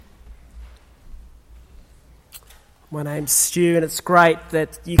My name's Stu, and it's great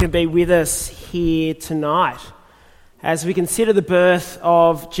that you can be with us here tonight as we consider the birth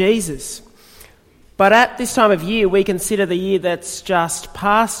of Jesus. But at this time of year, we consider the year that's just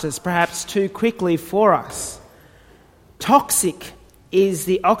past us, perhaps too quickly for us. Toxic is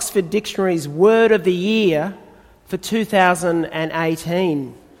the Oxford Dictionary's word of the year for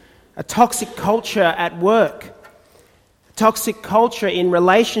 2018. A toxic culture at work, a toxic culture in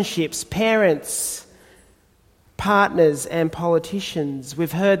relationships, parents, partners and politicians.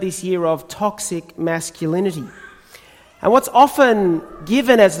 We've heard this year of toxic masculinity. And what's often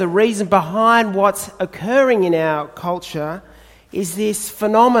given as the reason behind what's occurring in our culture is this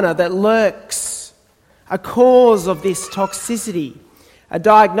phenomena that lurks, a cause of this toxicity. A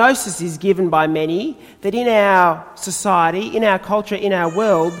diagnosis is given by many that in our society, in our culture, in our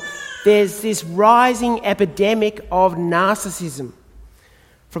world, there's this rising epidemic of narcissism.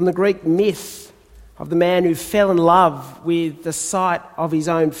 From the Greek myth of the man who fell in love with the sight of his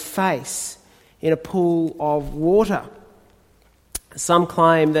own face in a pool of water. Some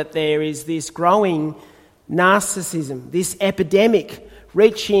claim that there is this growing narcissism, this epidemic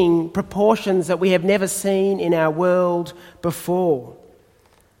reaching proportions that we have never seen in our world before.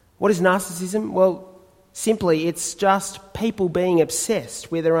 What is narcissism? Well, simply it's just people being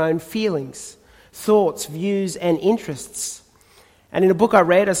obsessed with their own feelings, thoughts, views and interests. And in a book I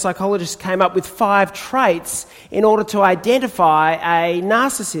read, a psychologist came up with 5 traits in order to identify a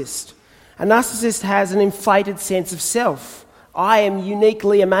narcissist. A narcissist has an inflated sense of self. I am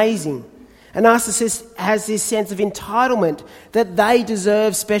uniquely amazing. A narcissist has this sense of entitlement that they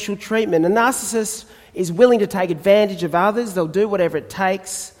deserve special treatment. A narcissist is willing to take advantage of others. They'll do whatever it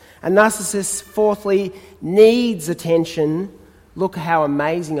takes. A narcissist, fourthly, needs attention. Look how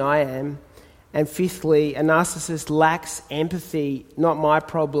amazing I am. And fifthly, a narcissist lacks empathy. Not my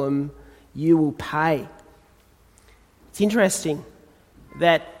problem, you will pay. It's interesting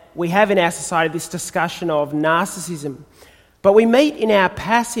that we have in our society this discussion of narcissism. But we meet in our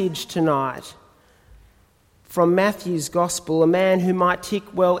passage tonight from Matthew's Gospel a man who might tick,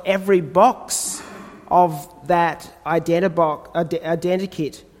 well, every box of that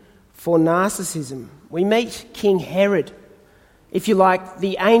identikit for narcissism. We meet King Herod, if you like,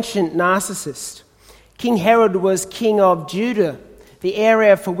 the ancient narcissist. King Herod was king of Judah, the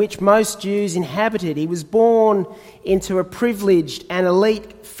area for which most Jews inhabited. He was born into a privileged and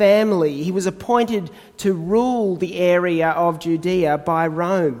elite family. He was appointed to rule the area of Judea by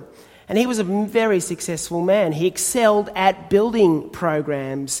Rome. And he was a very successful man. He excelled at building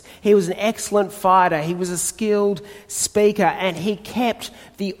programs. He was an excellent fighter. He was a skilled speaker, and he kept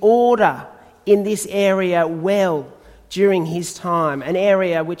the order in this area well during his time, an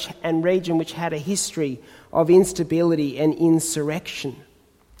area and region which had a history of instability and insurrection.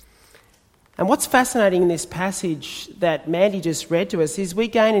 And what's fascinating in this passage that Mandy just read to us is we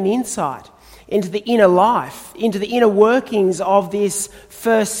gain an insight into the inner life, into the inner workings of this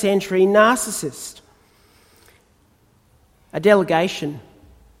first century narcissist. A delegation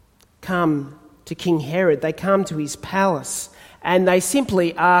come to King Herod. They come to his palace and they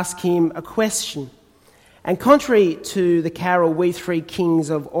simply ask him a question. And contrary to the carol "We Three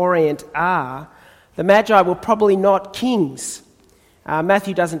Kings of Orient Are," the Magi were probably not kings.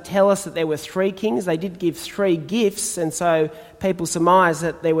 Matthew doesn't tell us that there were 3 kings. They did give 3 gifts, and so people surmise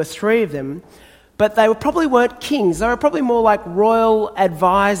that there were 3 of them. But they probably weren't kings. They were probably more like royal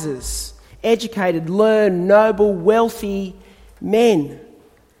advisors, educated, learned, noble, wealthy men.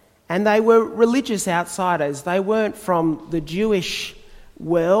 And they were religious outsiders. They weren't from the Jewish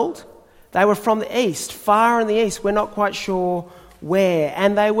world. They were from the east, far in the east. We're not quite sure where.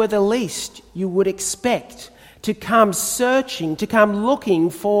 And they were the least you would expect to come searching, to come looking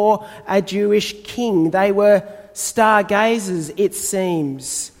for a Jewish king. They were stargazers, it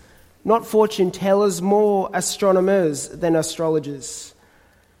seems. Not fortune tellers, more astronomers than astrologers.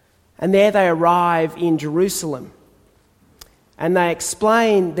 And there they arrive in Jerusalem. And they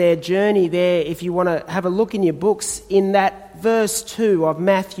explain their journey there, if you want to have a look in your books, in that verse 2 of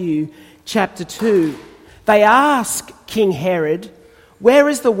Matthew chapter 2. They ask King Herod, "Where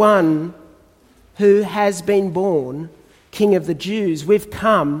is the one who has been born King of the Jews? We've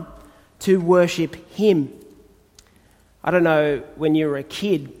come to worship him." I don't know when you were a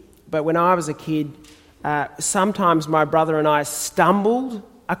kid, but when I was a kid, sometimes my brother and I stumbled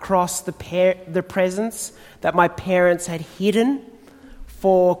across the presents that my parents had hidden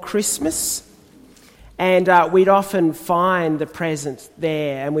for Christmas. And we'd often find the present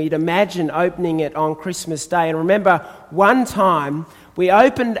there, and we'd imagine opening it on Christmas Day. And remember, one time we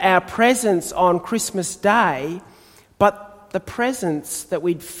opened our presents on Christmas Day, but the presents that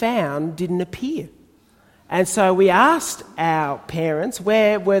we'd found didn't appear. And so we asked our parents,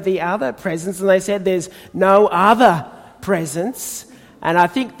 where were the other presents? And they said there's no other presents. And I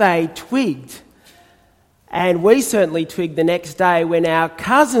think they twigged. And we certainly twigged the next day when our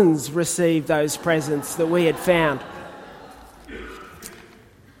cousins received those presents that we had found.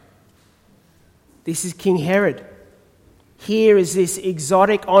 This is King Herod. Here is this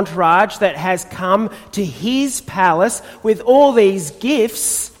exotic entourage that has come to his palace with all these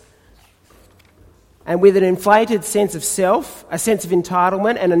gifts, and with an inflated sense of self, a sense of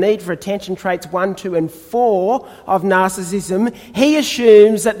entitlement, and a need for attention, traits 1, 2, and 4 of narcissism. He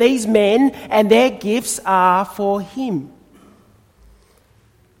assumes that these men and their gifts are for him.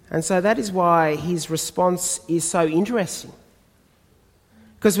 And so that is why his response is so interesting.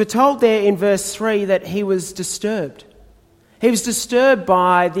 Because we're told there in verse 3 that he was disturbed. He was disturbed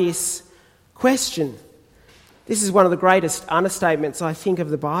by this question. This is one of the greatest understatements, I think, of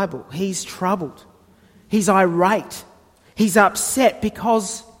the Bible. He's troubled. He's irate. He's upset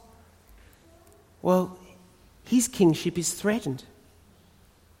because, well, his kingship is threatened.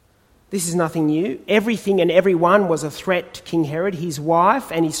 This is nothing new. Everything and everyone was a threat to King Herod. His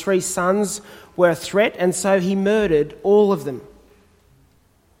wife and his 3 sons were a threat, and so he murdered all of them.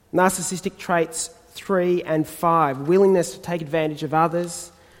 Narcissistic traits 3 and 5, willingness to take advantage of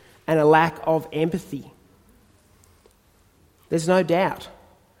others and a lack of empathy. There's no doubt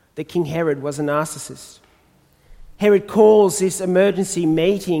that King Herod was a narcissist. Herod calls this emergency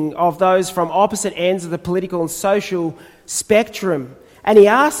meeting of those from opposite ends of the political and social spectrum, and he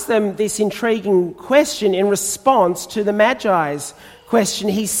asks them this intriguing question in response to the Magi's question.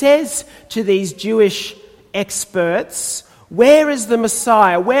 He says to these Jewish experts, "Where is the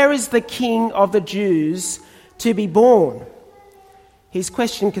Messiah? Where is the King of the Jews to be born?" His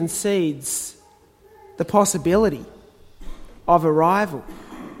question concedes the possibility of arrival,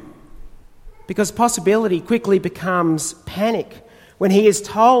 because possibility quickly becomes panic when he is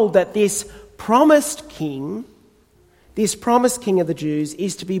told that this promised king of the Jews,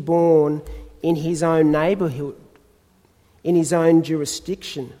 is to be born in his own neighbourhood, in his own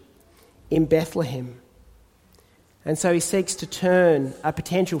jurisdiction, in Bethlehem. And so he seeks to turn a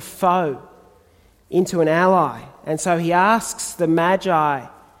potential foe into an ally. And so he asks the Magi,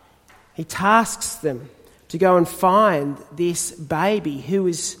 he tasks them to go and find this baby who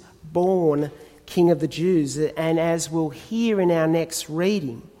is born King of the Jews. And as we'll hear in our next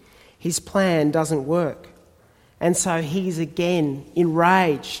reading, his plan doesn't work. And so he's again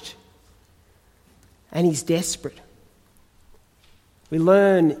enraged and he's desperate. We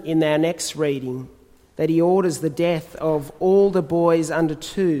learn in our next reading that he orders the death of all the boys under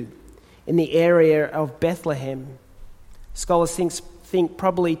 2 in the area of Bethlehem. Scholars think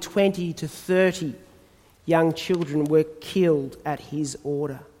probably 20 to 30 young children were killed at his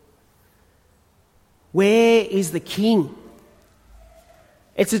order. Where is the king?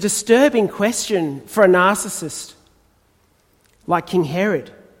 It's a disturbing question for a narcissist like King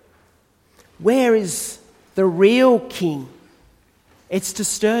Herod. Where is the real king? It's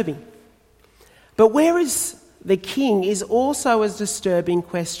disturbing. But where is the king is also a disturbing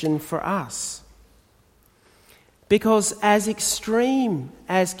question for us. Because as extreme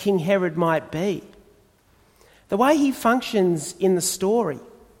as King Herod might be, the way he functions in the story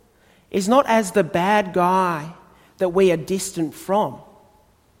is not as the bad guy that we are distant from.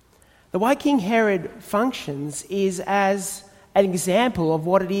 The way King Herod functions is as an example of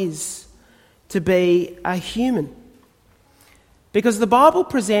what it is to be a human. Because the Bible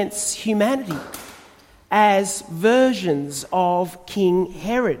presents humanity as versions of King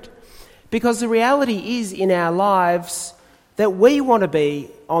Herod. Because the reality is in our lives that we want to be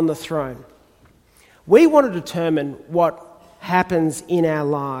on the throne. We want to determine what happens in our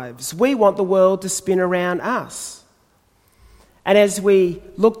lives. We want the world to spin around us. And as we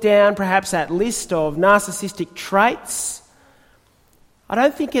look down perhaps that list of narcissistic traits, I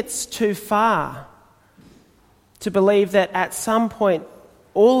don't think it's too far to believe that at some point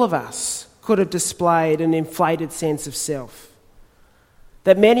all of us could have displayed an inflated sense of self.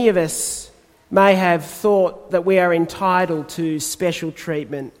 That many of us may have thought that we are entitled to special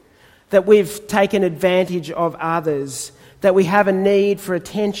treatment, that we've taken advantage of others, that we have a need for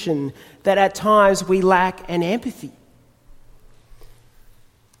attention, that at times we lack an empathy.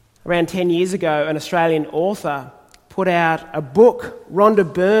 Around 10 years ago, an Australian author put out a book,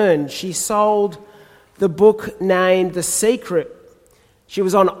 Rhonda Byrne. She sold the book named The Secret. She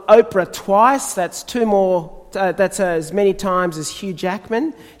was on Oprah twice. That's as many times as Hugh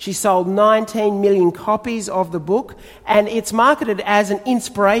Jackman. She sold 19 million copies of the book, and it's marketed as an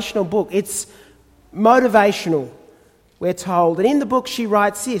inspirational book. It's motivational. we're told. And in the book she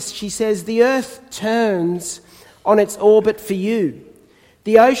writes this. She says, "The earth turns on its orbit for you.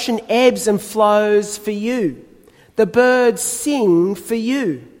 The ocean ebbs and flows for you. The birds sing for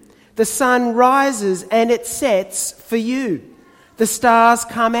you. The sun rises and it sets for you. The stars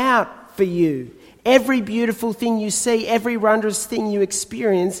come out for you. Every beautiful thing you see, every wondrous thing you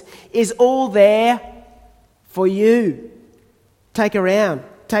experience is all there for you. Take a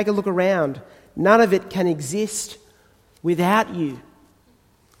look around. None of it can exist without you."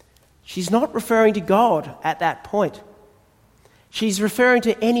 She's not referring to God at that point. She's referring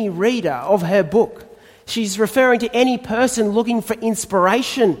to any reader of her book. She's referring to any person looking for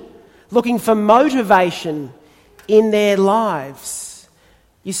inspiration, looking for motivation in their lives.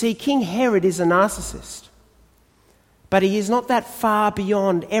 You see, King Herod is a narcissist, but he is not that far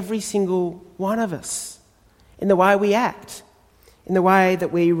beyond every single one of us in the way we act, in the way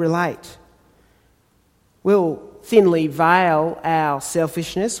that we relate. We'll thinly veil our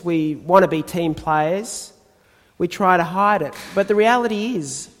selfishness. We want to be team players. We try to hide it. But the reality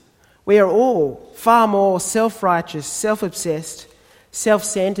is, we are all far more self-righteous, self-obsessed,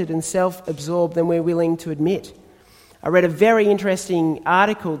 self-centred and self-absorbed than we're willing to admit. I read a very interesting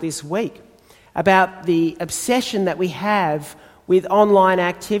article this week about the obsession that we have with online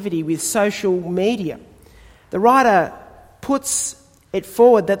activity, with social media. The writer puts it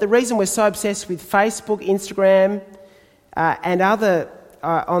forward that the reason we're so obsessed with Facebook, Instagram, and other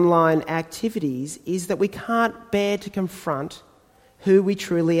online activities is that we can't bear to confront who we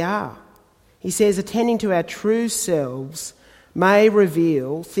truly are. He says, attending to our true selves may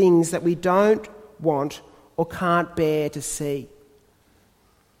reveal things that we don't want or can't bear to see.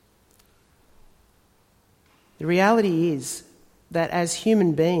 The reality is that as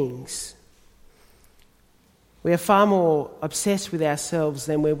human beings, we are far more obsessed with ourselves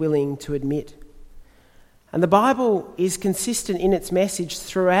than we're willing to admit. And the Bible is consistent in its message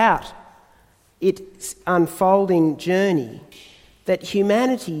throughout its unfolding journey that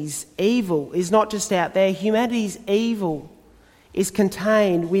humanity's evil is not just out there. Humanity's evil is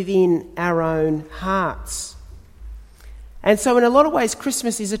contained within our own hearts. And so in a lot of ways,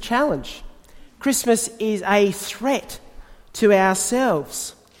 Christmas is a challenge. Christmas is a threat to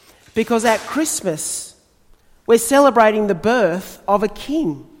ourselves, because at Christmas, we're celebrating the birth of a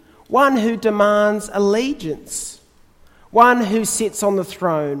king, one who demands allegiance, one who sits on the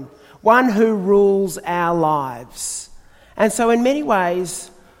throne, one who rules our lives. And so in many ways,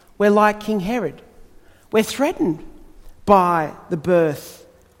 we're like King Herod. We're threatened by the birth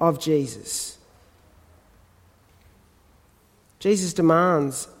of Jesus. Jesus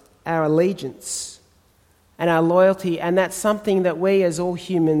demands our allegiance and our loyalty, and that's something that we as all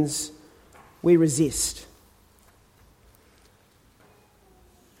humans, we resist.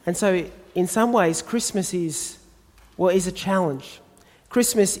 And so in some ways, Christmas is a challenge.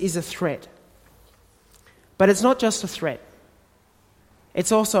 Christmas is a threat. But it's not just a threat.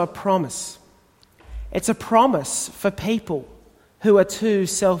 It's also a promise. It's a promise for people who are too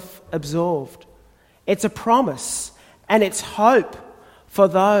self-absorbed. It's a promise and it's hope for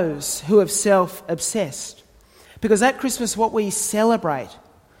those who are self-obsessed. Because at Christmas, what we celebrate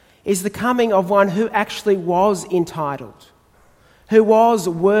is the coming of one who actually was entitled, who was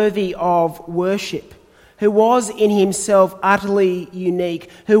worthy of worship, who was in himself utterly unique,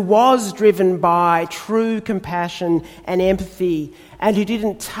 who was driven by true compassion and empathy, and who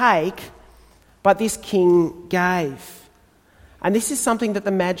didn't take, but this king gave. And this is something that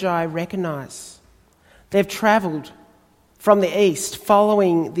the Magi recognise. They've travelled from the east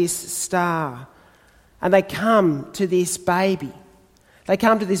following this star, and they come to this baby. They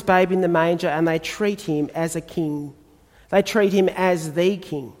come to this baby in the manger and they treat him as a king. They treat him as the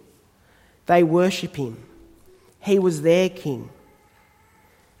king. They worship him. He was their king.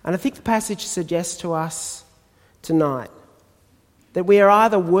 And I think the passage suggests to us tonight that we are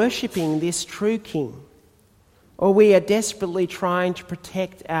either worshipping this true king, or we are desperately trying to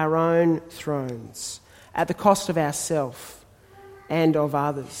protect our own thrones at the cost of ourselves and of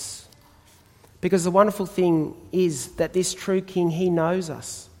others. Because the wonderful thing is that this true king, he knows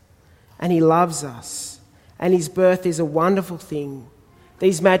us and he loves us, and his birth is a wonderful thing.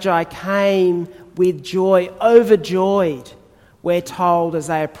 These Magi came with joy, overjoyed, we're told, as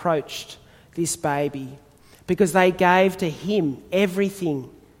they approached this baby, because they gave to him everything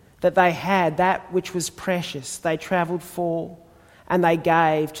that they had, that which was precious. They travelled for and they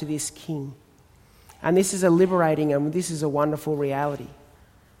gave to this king. And this is a liberating and this is a wonderful reality.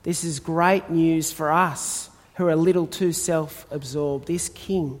 This is great news for us who are a little too self-absorbed. This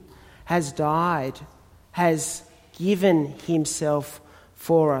king has died, has given himself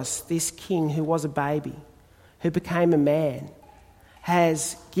for us. This king who was a baby, who became a man,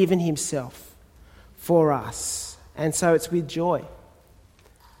 has given himself for us. And so it's with joy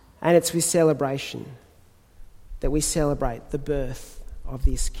and it's with celebration that we celebrate the birth of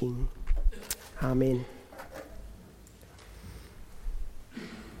this King. Amen.